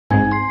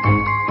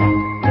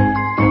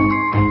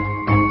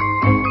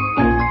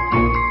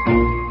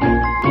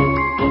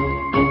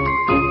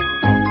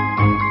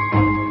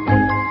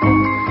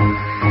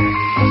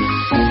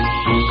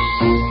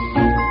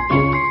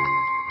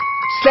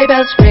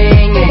bells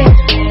ringing,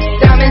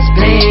 diamonds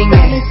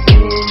blinging,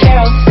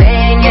 carols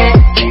singing,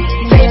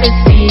 favorite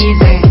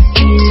season.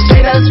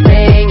 Sleigh bells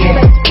ringing,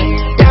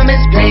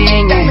 diamonds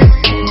blinging,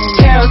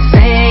 carols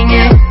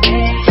singing,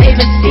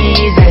 favorite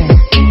season.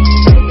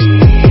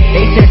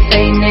 They said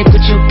say Nick, but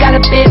you got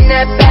a bit in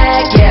that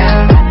bag,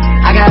 yeah.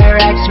 I got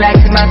racks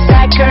in my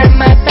sack or in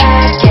my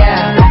bag,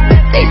 yeah.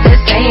 They said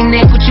say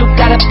Nick, but you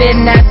got a bit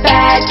in that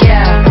bag,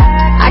 yeah.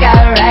 I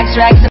got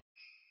racks.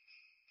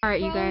 Alright,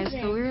 you guys,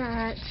 so we're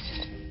at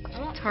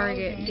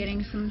Target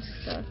getting some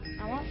stuff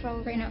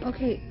right now.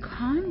 Okay,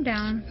 calm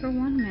down for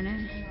 1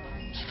 minute.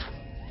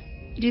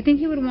 Do you think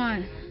he would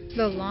want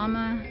the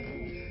llama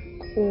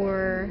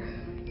or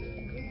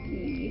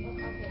the...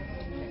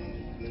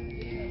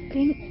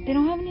 They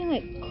don't have any,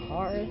 like,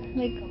 cars.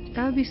 Like,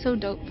 that would be so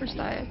dope for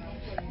Saya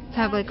to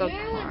have, like, a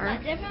car. I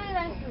definitely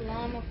like the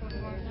llama for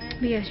Fortnite.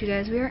 But yes, you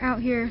guys, we are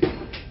out here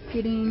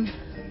getting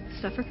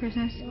stuff for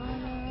Christmas.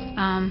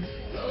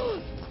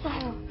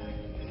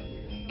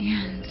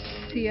 And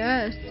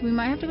yes, we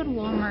might have to go to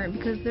Walmart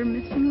because they're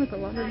missing like a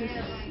lot of this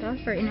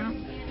stuff right now.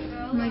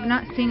 I'm like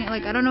not seeing it.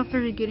 Like I don't know if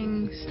they're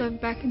getting stuff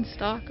back in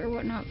stock or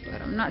whatnot,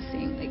 but I'm not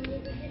seeing like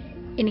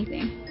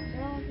anything.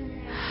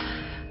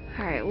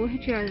 Alright, we'll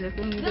hit you guys up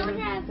when we go to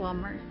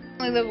Walmart.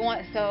 I only live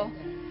once, so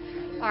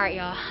alright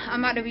y'all.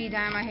 I'm about to be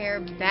dyeing my hair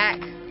back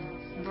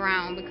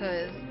brown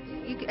because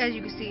as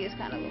you can see, it's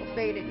kind of a little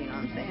faded, you know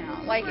what I'm saying? I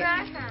don't like it.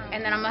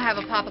 And then I'm going to have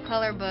a pop of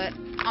color, but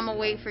I'm going to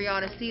wait for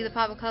y'all to see the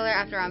pop of color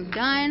after I'm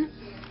done.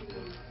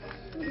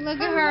 Look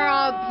at her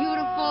all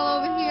beautiful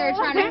over here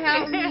trying to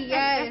help me.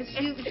 Yes,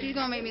 she's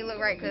going to make me look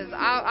right because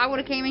I would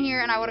have came in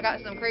here and I would have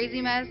got some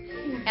crazy mess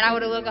and I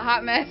would have looked a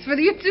hot mess for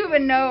the YouTube,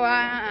 and no,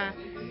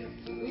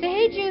 Say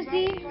hey,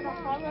 Juicy.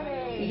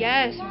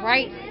 Yes,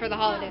 right for the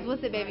holidays.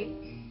 What's it, baby?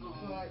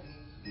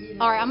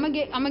 Alright, I'm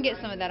gonna get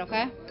some of that,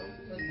 okay?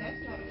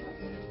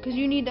 Cause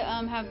you need to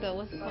have the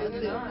what's it called,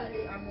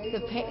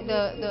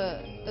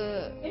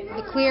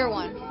 the clear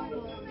one.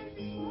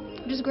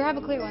 Just grab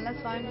a clear one,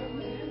 that's fine.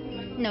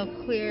 No,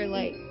 clear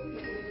like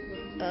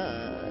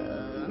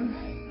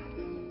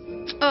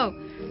oh,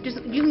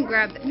 just you can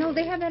grab that. No,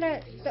 they have that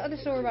at the other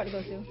store we're about to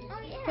go to.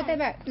 Put that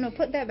back. No,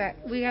 put that back.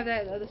 We have that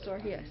at the other store.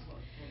 Yes.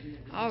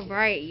 All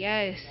right.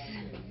 Yes.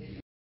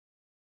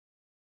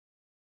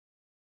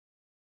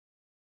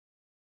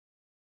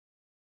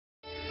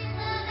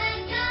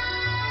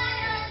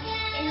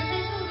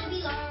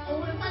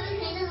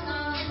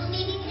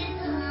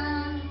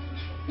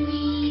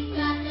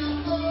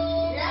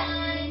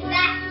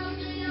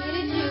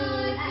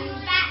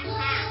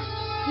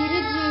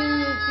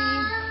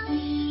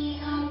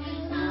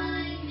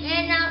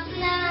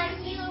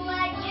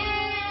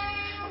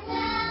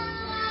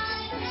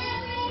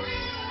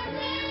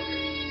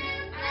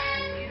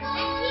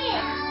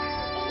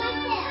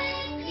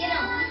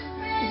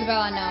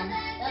 Isabella, no.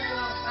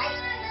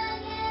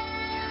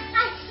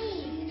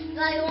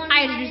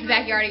 I introduced the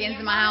backyard again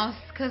to my house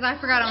because I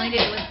forgot I only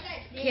did it with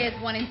kids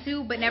 1 and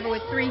 2, but never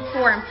with 3,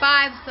 4, and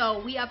 5.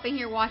 So we up in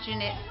here watching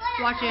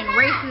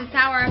Race to the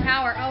Tower of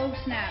Power. Oh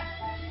snap!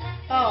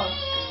 Oh,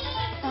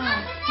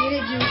 get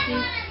it, Juicy.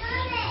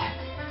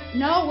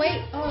 No,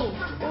 wait. Oh,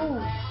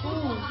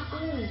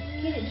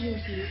 get it,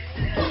 Juicy.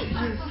 Get it,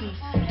 Juicy.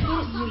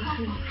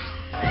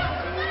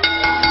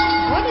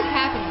 What is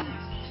happening?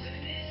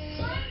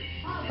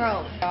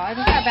 Bro, I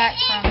just got back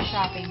from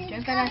shopping.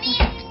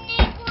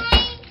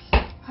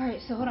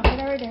 Alright, so hold on, put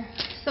that right there.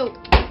 So,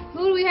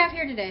 who do we have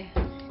here today?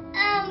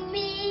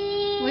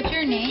 Me. What's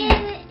your name?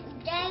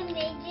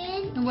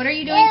 And what are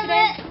you doing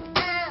today?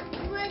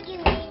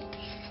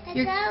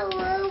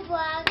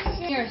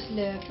 Your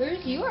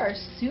slippers. You are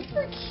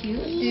super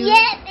cute, dude.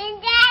 Yep,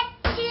 and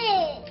that's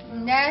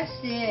it. That's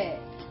it.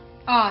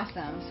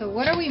 Awesome. So,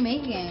 what are we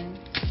making?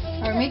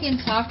 Are we making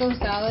taco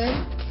salad?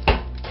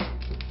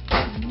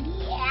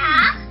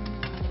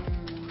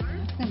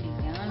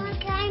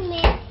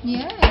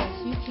 Yes,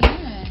 you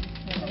can.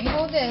 Here, let me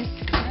hold this.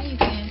 Now you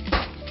can.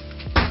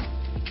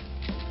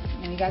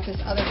 And we got this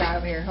other guy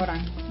over here. Hold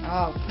on.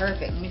 Oh,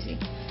 perfect. Let me see.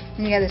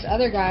 And we got this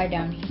other guy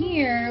down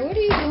here. What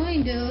are you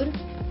doing, dude?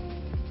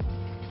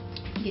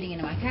 Getting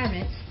into my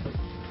cabinets.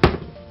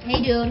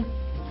 Hey, dude.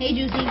 Hey,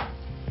 Juicy.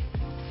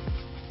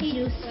 Hey,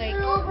 Juice. Like,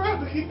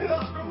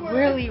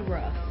 really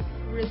rough.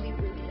 Really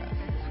rough.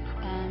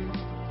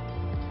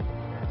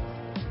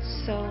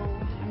 So,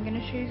 I'm going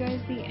to show you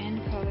guys the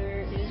end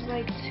color. It is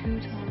like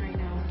two-tone right now.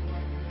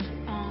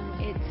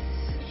 It's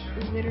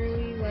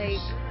literally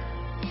like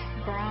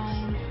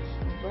brown,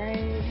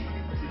 red,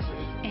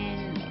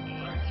 and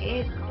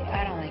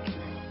I don't like it.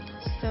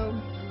 So,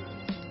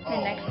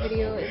 the next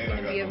video is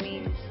going to be of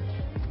me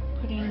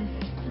putting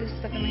this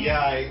stuff in my hair.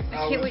 I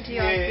can't wait till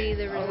y'all see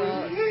the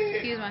results.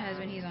 Excuse my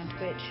husband, he's on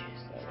Twitch.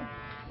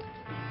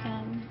 So,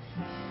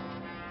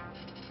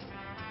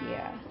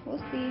 yeah, we'll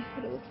see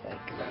what it looks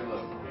like.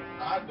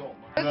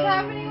 What's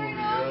happening right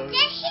now?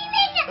 Did she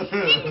make a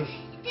movie?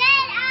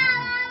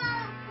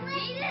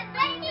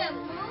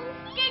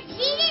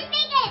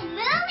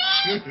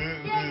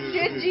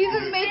 Did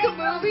Jesus make a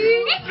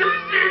movie?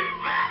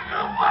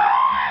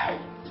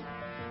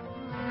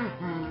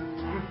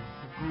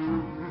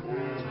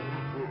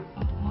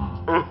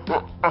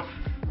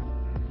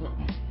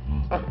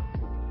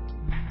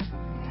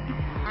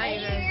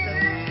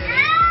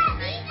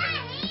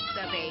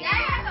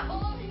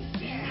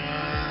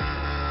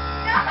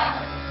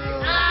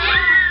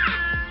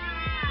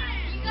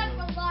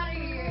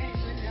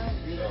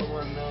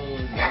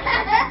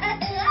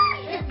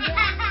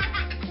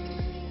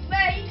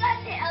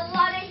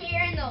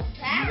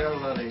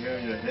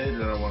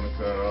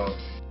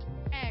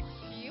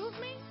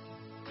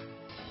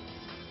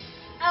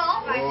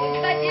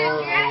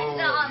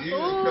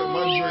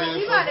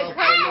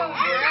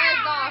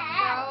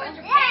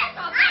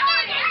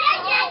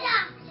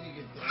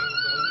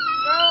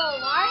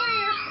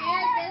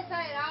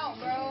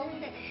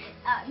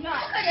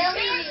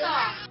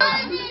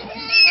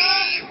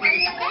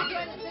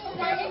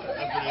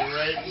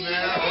 right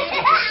now.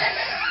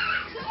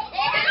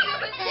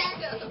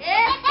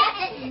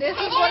 This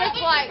is what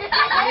it's like. This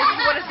is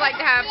what it's like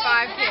to have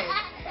 5 kids.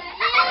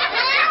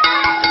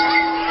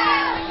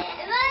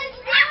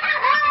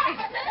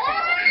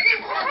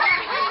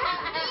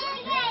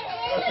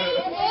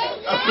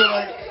 I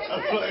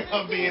feel like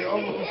I'm being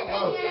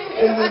overflowed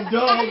in the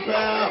dog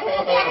pound.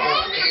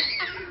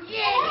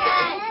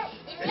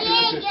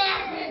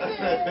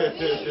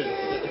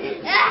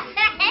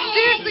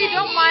 Seriously,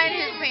 don't mind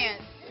his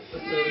pants.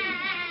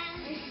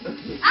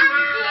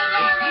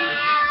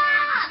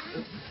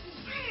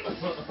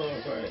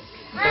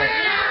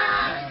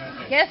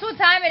 Guess what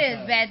time it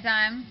is?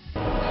 Bedtime.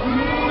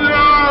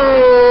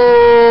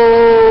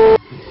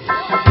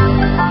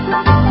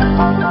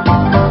 No!